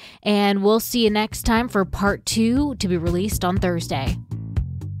tonight, and we'll see you next time for part 2 to be released on Thursday.